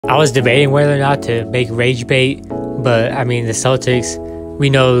I was debating whether or not to make rage bait, but I mean, the Celtics, we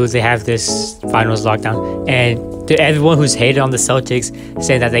know they have this finals lockdown. And to everyone who's hated on the Celtics,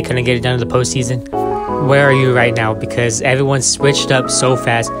 saying that they couldn't get it done in the postseason, where are you right now? Because everyone switched up so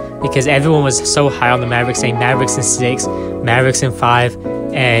fast, because everyone was so high on the Mavericks, saying Mavericks in 6, Mavericks in 5,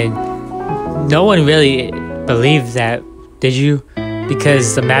 and no one really believed that, did you?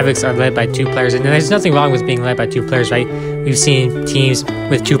 Because the Mavericks are led by 2 players, and there's nothing wrong with being led by 2 players, right? We've seen teams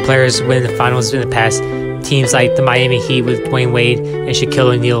with 2 players win the finals in the past. Teams like the Miami Heat with Dwayne Wade and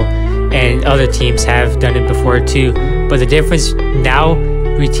Shaquille O'Neal, and other teams have done it before too. But the difference now,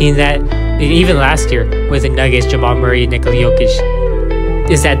 routine that, even last year with the Nuggets, Jamal Murray, Nikola Jokic,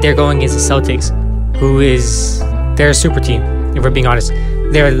 is that they're going against the Celtics, they're a super team, if we're being honest.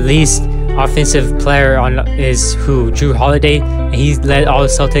 Their least offensive player is Drew Holiday, and he led all the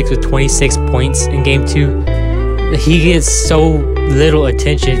Celtics with 26 points in Game 2. He gets so little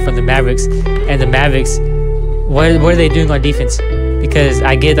attention from the Mavericks, and the Mavericks, what are they doing on defense? Because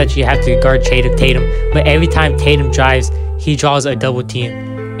I get that you have to guard Tatum, but every time Tatum drives, he draws a double team,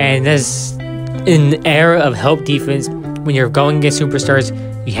 and that's in the era of help defense. When you're going against superstars,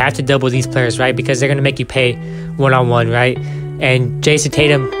 you have to double these players, right? Because they're going to make you pay one-on-one, right? And Jason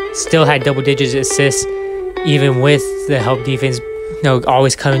Tatum still had double-digit assists, even with the help defense,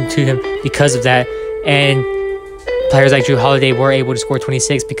 always coming to him because of that. And players like Drew Holiday were able to score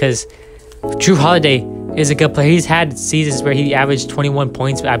 26 because Drew Holiday is a good player. He's had seasons where he averaged 21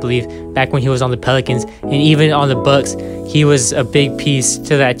 points, I believe, back when he was on the Pelicans. And even on the Bucks, he was a big piece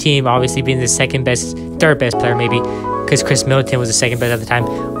to that team, obviously being the third best player maybe, because Chris Middleton was the second best at the time.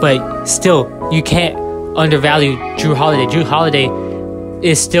 But still, you can't undervalue Drew Holiday. Drew Holiday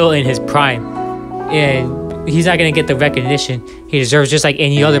is still in his prime, and he's not going to get the recognition he deserves, just like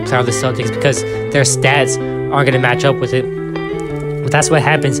any other player on the Celtics, because their stats aren't going to match up with it. But that's what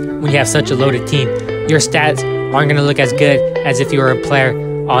happens when you have such a loaded team. Your stats aren't going to look as good as if you were a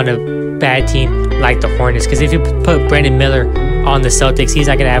player on a bad team like the Hornets, because if you put Brandon Miller on the Celtics, he's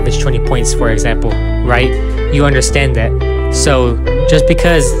not going to average 20 points, for example, right? You understand that. So just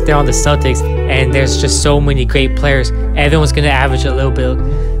because they're on the Celtics and there's just so many great players, everyone's going to average a little bit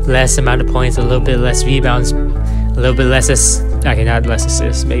less amount of points, a little bit less rebounds, a little bit less not less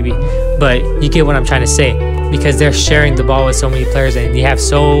assists maybe, but you get what I'm trying to say, because they're sharing the ball with so many players, and you have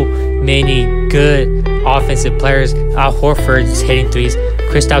so many good offensive players. Al Horford is hitting threes.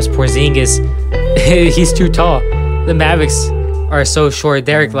 Kristaps Porzingis, he's too tall. The Mavericks are so short.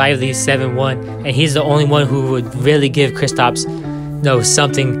 Derek Lively is 7'1", and he's the only one who would really give Kristaps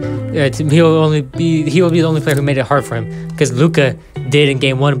something. He will be the only player who made it hard for him, because Luka did in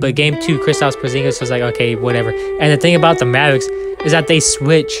Game 1, but Game 2, Kristaps Porzingis was like, okay, whatever. And the thing about the Mavericks is that they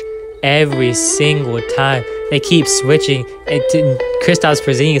switch every single time. They keep switching, and Kristaps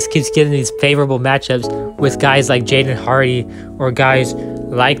Porzingis keeps getting these favorable matchups with guys like Jaden Hardy, or guys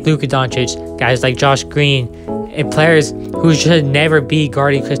like Luka Doncic, guys like Josh Green, and players who should never be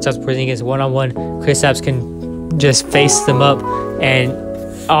guarding Kristaps Porzingis one-on-one. Kristaps can just face them up, and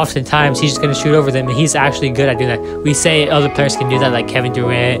oftentimes he's just going to shoot over them, and he's actually good at doing that. We say other players can do that, like Kevin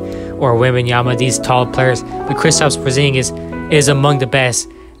Durant or Wembanyama, these tall players, but Kristaps Porzingis is among the best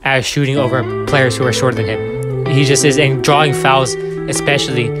at shooting over players who are shorter than him. He just is, and drawing fouls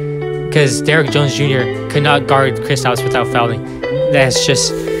especially, because Derrick Jones Jr. could not guard Kristaps without fouling.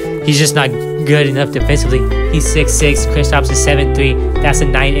 He's just not good enough defensively. He's 6'6", Kristaps is 7'3". That's a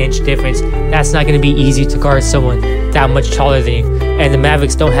 9-inch difference. That's not going to be easy to guard someone that much taller than you. And the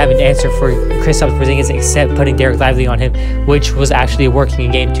Mavericks don't have an answer for Kristaps Porzingis except putting Derek Lively on him, which was actually working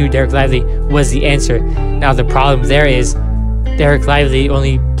in Game 2. Derek Lively was the answer. Now the problem there is Derek Lively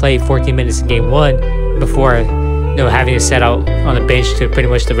only played 14 minutes in Game 1 before having to set out on the bench to pretty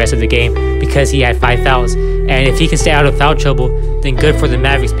much the rest of the game, because he had 5 fouls. And if he can stay out of foul trouble, then good for the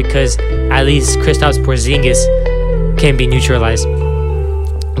Mavericks, because at least Kristaps Porzingis can be neutralized.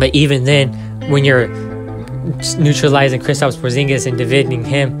 But even then, when you're neutralizing Kristaps Porzingis and dividing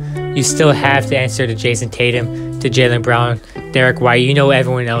him, you still have to answer to Jason Tatum, to Jaylen Brown, Derek White,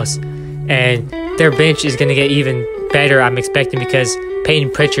 everyone else. And their bench is going to get even better, I'm expecting, because Peyton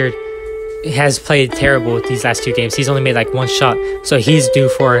Pritchard has played terrible these last 2 games. He's only made like 1 shot, so he's due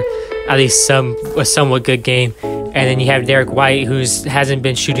for at least a somewhat good game. And then you have Derek White, who hasn't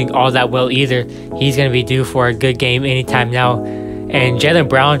been shooting all that well either. He's going to be due for a good game anytime now. And Jaylen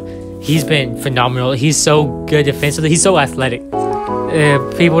Brown, he's been phenomenal. He's so good defensively. He's so athletic.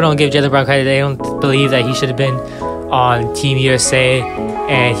 People don't give Jaylen Brown credit. They don't believe that he should have been on Team USA,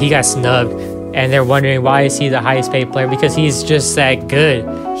 and he got snubbed. And they're wondering, why is he the highest paid player? Because he's just that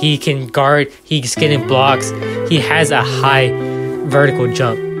good. He can guard, he's getting blocks, he has a high vertical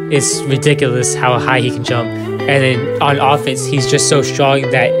jump. it's ridiculous how high he can jump. And then on offense, he's just so strong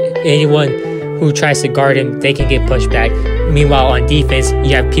that anyone who tries to guard him, they can get pushed back. Meanwhile, on defense,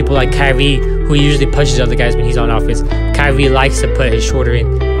 you have people like Kyrie, who usually pushes other guys when he's on offense. Kyrie likes to put his shoulder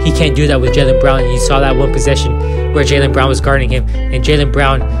in. He can't do that with Jaylen Brown. You saw that one possession where Jaylen Brown was guarding him, and Jaylen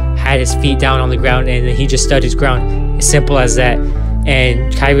Brown had his feet down on the ground, and he just stood his ground. As simple as that.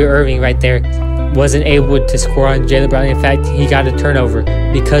 And Kyrie Irving right there wasn't able to score on Jaylen Brown. In fact, he got a turnover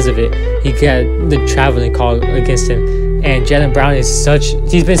because of it. He got the traveling call against him. And Jaylen Brown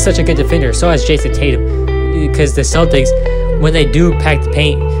he's been such a good defender. So has Jason Tatum. Because the Celtics, when they do pack the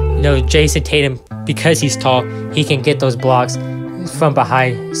paint, Jason Tatum, because he's tall, he can get those blocks from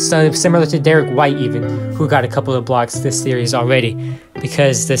behind. So similar to Derek White even, who got a couple of blocks this series already.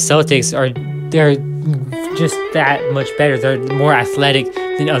 Because the Celtics they're just that much better. They're more athletic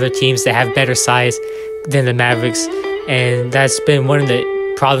than other teams that have better size than the Mavericks. And that's been one of the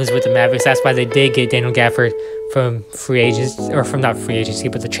problems with the Mavericks. That's why they did get Daniel Gafford from free agents, or from not free agency,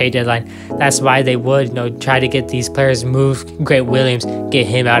 but the trade deadline. That's why they would, try to get these players moved. Grant Williams, get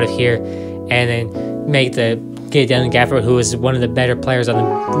him out of here, and then get Daniel Gafford, who is one of the better players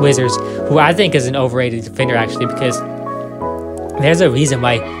on the Wizards, who I think is an overrated defender actually, because there's a reason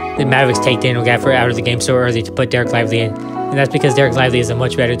why the Mavericks take Daniel Gafford out of the game so early to put Derek Lively in, and that's because Derek Lively is a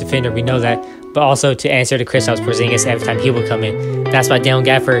much better defender. We know that. But also to answer to Kristaps Porzingis every time he would come in. That's why Daniel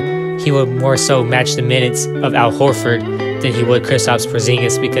Gafford, he would more so match the minutes of Al Horford than he would Kristaps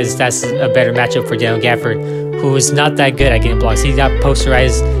Porzingis, because that's a better matchup for Daniel Gafford, who is not that good at getting blocks. He got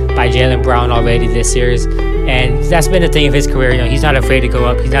posterized by Jaylen Brown already this series, and that's been the thing of his career. He's not afraid to go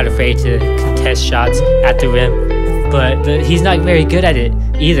up. He's not afraid to contest shots at the rim, but he's not very good at it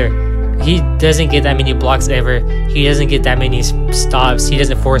either. He doesn't get that many blocks ever. He doesn't get that many stops. He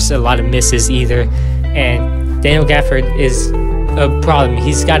doesn't force a lot of misses either. And Daniel Gafford is a problem.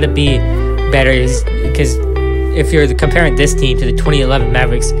 He's got to be better, because if you're comparing this team to the 2011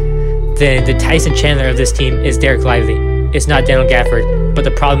 Mavericks, then the Tyson Chandler of this team is Derek Lively. It's not Daniel Gafford. But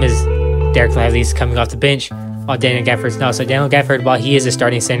the problem is Derek Lively is coming off the bench while Daniel Gafford's not. So Daniel Gafford, while he is a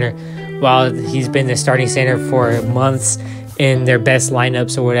starting center, while he's been the starting center for months in their best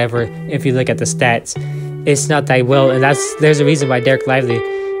lineups or whatever, if you look at the stats, it's not that well. And there's a reason why Derek Lively,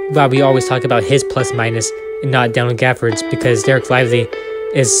 why we always talk about his plus minus and not Daniel Gafford's, because Derek Lively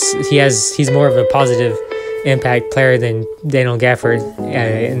he's more of a positive impact player than Daniel Gafford,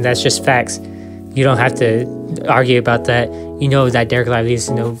 and that's just facts. You don't have to argue about that. That Derek Lively's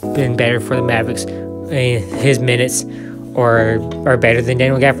been better for the Mavericks. His minutes are better than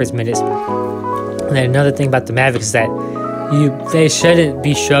Daniel Gafford's minutes. And then another thing about the Mavericks is that they shouldn't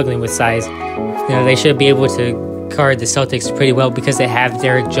be struggling with size. They should be able to guard the Celtics pretty well, because they have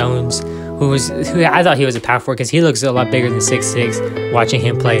Derek Jones, who I thought he was a power forward, because he looks a lot bigger than 6'6", watching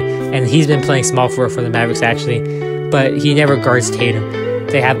him play. And he's been playing small forward for the Mavericks actually, but he never guards Tatum.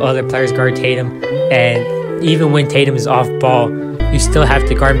 They have other players guard Tatum, and even when Tatum is off ball, you still have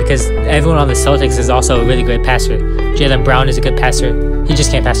to guard him, because everyone on the Celtics is also a really good passer. Jaylen Brown is a good passer. He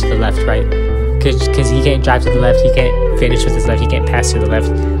just can't pass to the left, right? Because he can't drive to the left, he can't finish with his left, he can't pass to the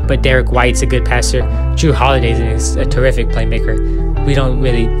left. But Derek White's a good passer. Jrue Holiday is a terrific playmaker. We don't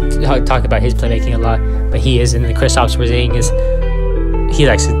really talk about his playmaking a lot, but he is. And the Kristaps Porzingis, he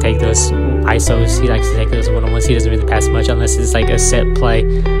likes to take those ISOs, he likes to take those one-on-ones. He doesn't really pass much unless it's like a set play.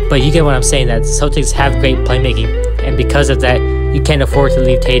 But you get what I'm saying, that the Celtics have great playmaking, and because of that, you can't afford to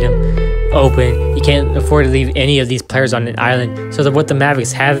leave Tatum open. You can't afford to leave any of these players on an island. So what the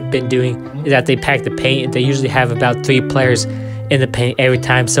Mavericks have been doing is that they pack the paint. They usually have about 3 players in the paint every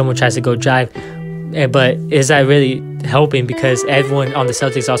time someone tries to go drive. But is that really helping? Because everyone on the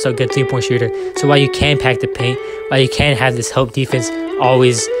Celtics is also a good 3-point shooter. So while you can pack the paint, while you can have this help defense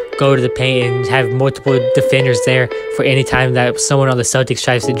always go to the paint and have multiple defenders there for any time that someone on the Celtics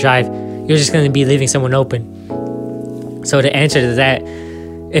tries to drive, you're just going to be leaving someone open. So to answer to that,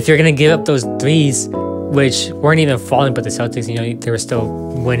 if you're going to give up those threes, which weren't even falling, but the Celtics, they were still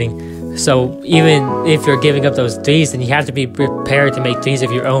winning. So even if you're giving up those threes, then you have to be prepared to make threes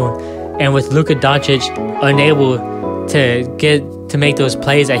of your own. And with Luka Doncic unable to make those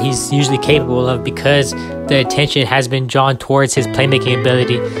plays that he's usually capable of, because the attention has been drawn towards his playmaking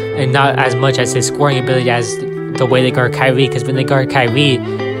ability and not as much as his scoring ability as the way they guard Kyrie. Because when they guard Kyrie,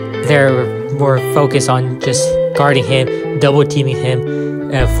 they're more focused on just guarding him, double teaming him,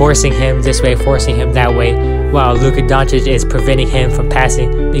 forcing him this way, forcing him that way, while Luka Doncic is preventing him from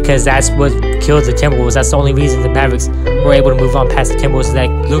passing, because that's what killed the Timberwolves. That's the only reason the Mavericks were able to move on past the Timberwolves, that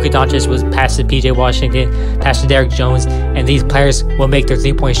Luka Doncic was past to PJ Washington, past to Derek Jones, and these players will make their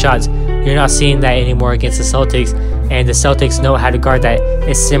 3-point shots. You're not seeing that anymore against the Celtics, and the Celtics know how to guard that.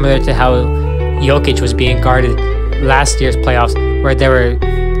 It's similar to how Jokic was being guarded last year's playoffs, where they were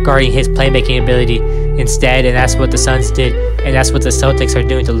guarding his playmaking ability instead, and that's what the Suns did, and that's what the Celtics are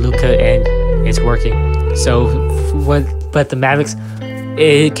doing to Luka, and it's working. So, but the Mavericks,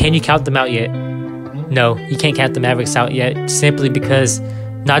 can you count them out yet? No, you can't count the Mavericks out yet, simply because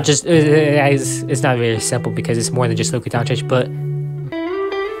not just it's not very simple, because it's more than just Luka Doncic, but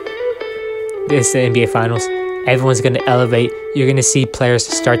it's the NBA Finals. Everyone's going to elevate. You're going to see players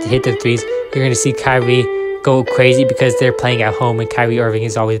start to hit their threes. You're going to see Kyrie go crazy because they're playing at home, and Kyrie Irving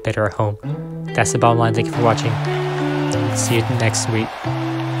is always better at home. That's the bottom line. Thank you for watching. See you next week.